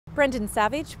Brendan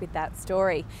Savage with that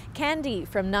story. Candy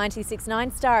from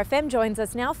 96.9 Star FM joins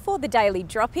us now for the Daily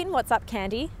Drop-In. What's up,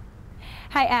 Candy?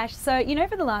 Hey Ash, so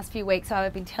for the last few weeks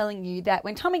I've been telling you that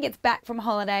when Tommy gets back from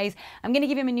holidays, I'm going to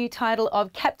give him a new title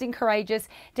of Captain Courageous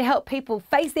to help people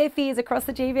face their fears across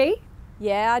the GB.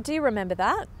 Yeah, I do remember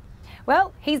that.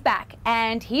 Well, he's back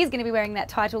and he's going to be wearing that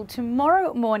title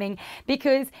tomorrow morning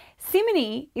because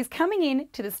Simone is coming in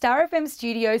to the Star FM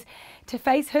studios to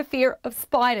face her fear of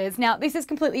spiders. Now, this is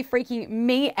completely freaking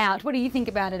me out. What do you think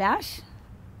about it, Ash?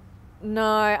 No,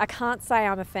 I can't say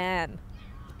I'm a fan.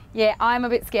 Yeah, I'm a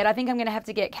bit scared. I think I'm going to have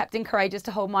to get Captain Courageous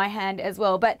to hold my hand as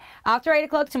well. But after 8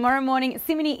 o'clock tomorrow morning,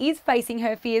 Simone is facing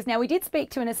her fears. Now, we did speak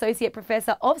to an associate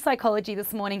professor of psychology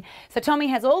this morning. So Tommy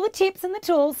has all the tips and the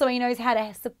tools so he knows how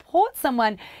to support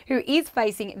someone who is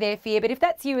facing their fear. But if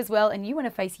that's you as well and you want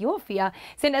to face your fear,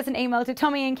 send us an email to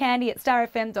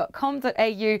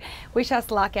tommyandcandy@starfm.com.au. Wish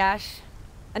us luck, Ash.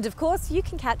 And of course, you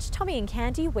can catch Tommy and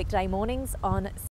Candy weekday mornings on